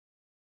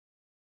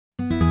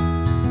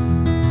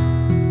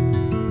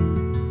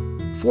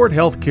Fort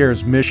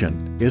HealthCare's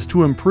mission is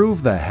to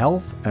improve the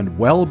health and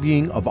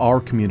well-being of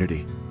our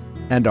community,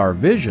 and our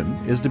vision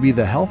is to be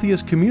the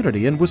healthiest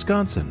community in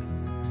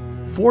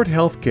Wisconsin. Fort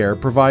HealthCare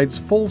provides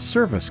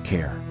full-service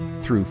care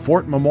through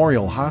Fort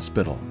Memorial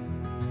Hospital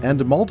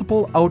and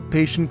multiple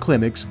outpatient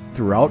clinics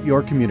throughout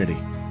your community.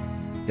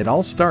 It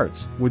all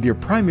starts with your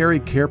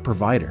primary care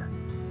provider.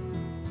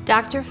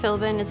 Dr.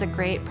 Philbin is a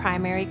great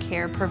primary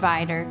care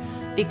provider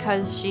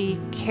because she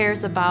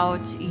cares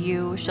about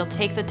you. She'll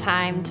take the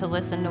time to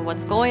listen to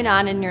what's going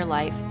on in your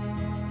life.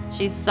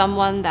 She's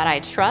someone that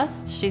I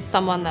trust, she's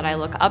someone that I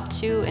look up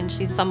to, and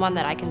she's someone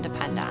that I can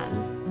depend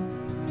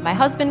on. My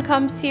husband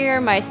comes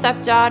here, my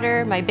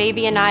stepdaughter, my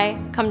baby, and I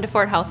come to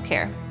Fort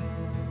HealthCare.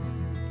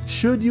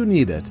 Should you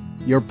need it,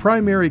 your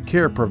primary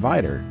care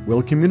provider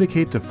will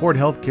communicate to Fort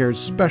HealthCare's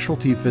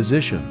specialty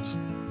physicians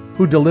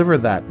who deliver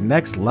that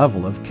next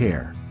level of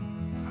care.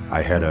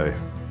 I had a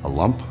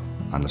lump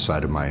on the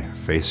side of my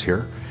face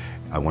here.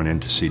 I went in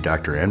to see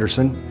Dr.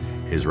 Anderson.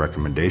 His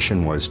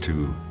recommendation was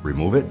to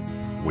remove it,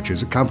 which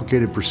is a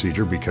complicated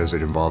procedure because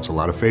it involves a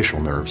lot of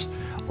facial nerves,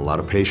 a lot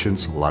of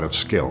patience, a lot of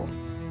skill.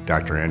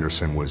 Dr.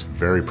 Anderson was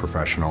very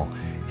professional.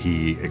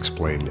 He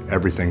explained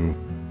everything.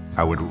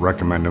 I would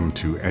recommend him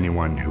to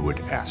anyone who would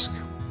ask.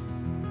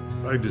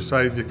 I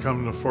decided to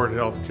come to Fort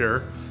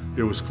HealthCare.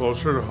 It was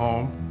closer to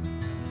home.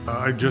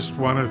 I just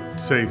want to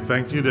say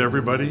thank you to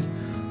everybody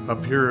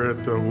up here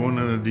at the Wound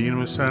and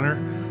Edema Center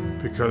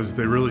because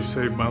they really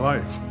saved my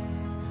life.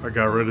 I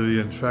got rid of the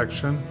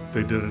infection.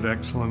 They did an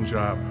excellent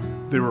job.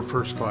 They were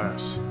first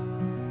class.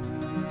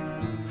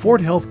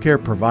 Fort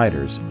HealthCare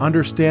providers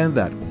understand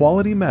that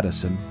quality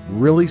medicine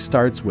really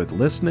starts with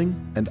listening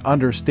and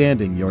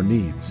understanding your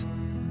needs.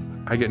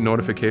 I get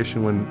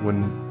notification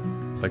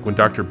when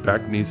Dr.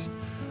 Beck needs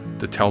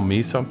to tell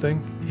me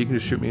something, he can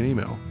just shoot me an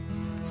email.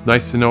 It's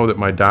nice to know that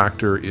my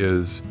doctor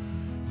is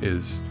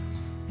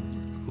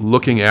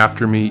looking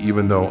after me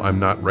even though I'm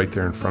not right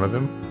there in front of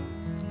him.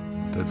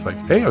 That's like,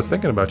 hey, I was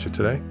thinking about you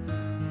today.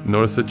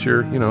 Notice that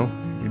you're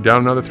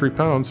down another 3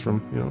 pounds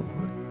from,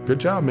 good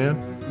job,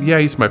 man. Yeah,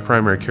 he's my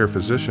primary care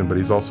physician, but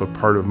he's also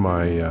part of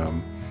my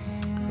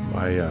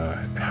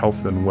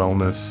health and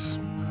wellness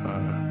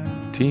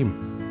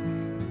team.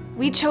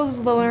 We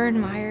chose Lauren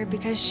Meyer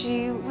because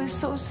she was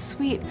so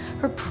sweet.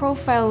 Her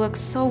profile looks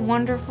so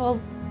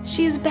wonderful.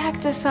 She's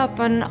backed us up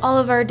on all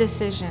of our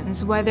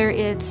decisions, whether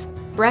it's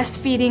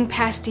breastfeeding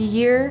past a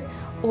year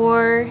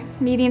or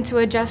needing to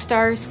adjust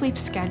our sleep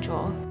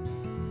schedule.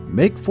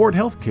 Make Fort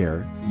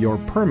HealthCare your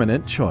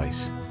permanent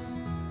choice.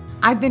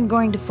 I've been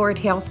going to Fort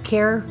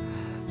HealthCare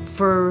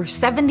for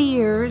 70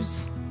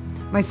 years.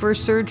 My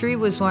first surgery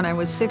was when I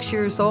was 6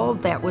 years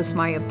old. That was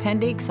my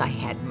appendix. I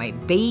had my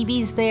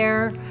babies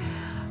there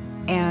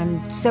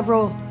and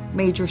several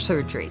major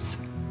surgeries.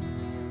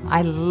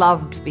 I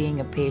loved being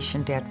a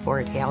patient at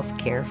Fort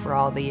HealthCare for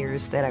all the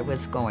years that I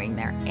was going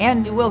there,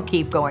 and will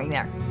keep going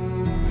there.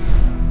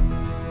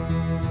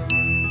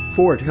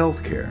 Fort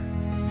HealthCare.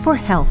 For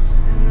health.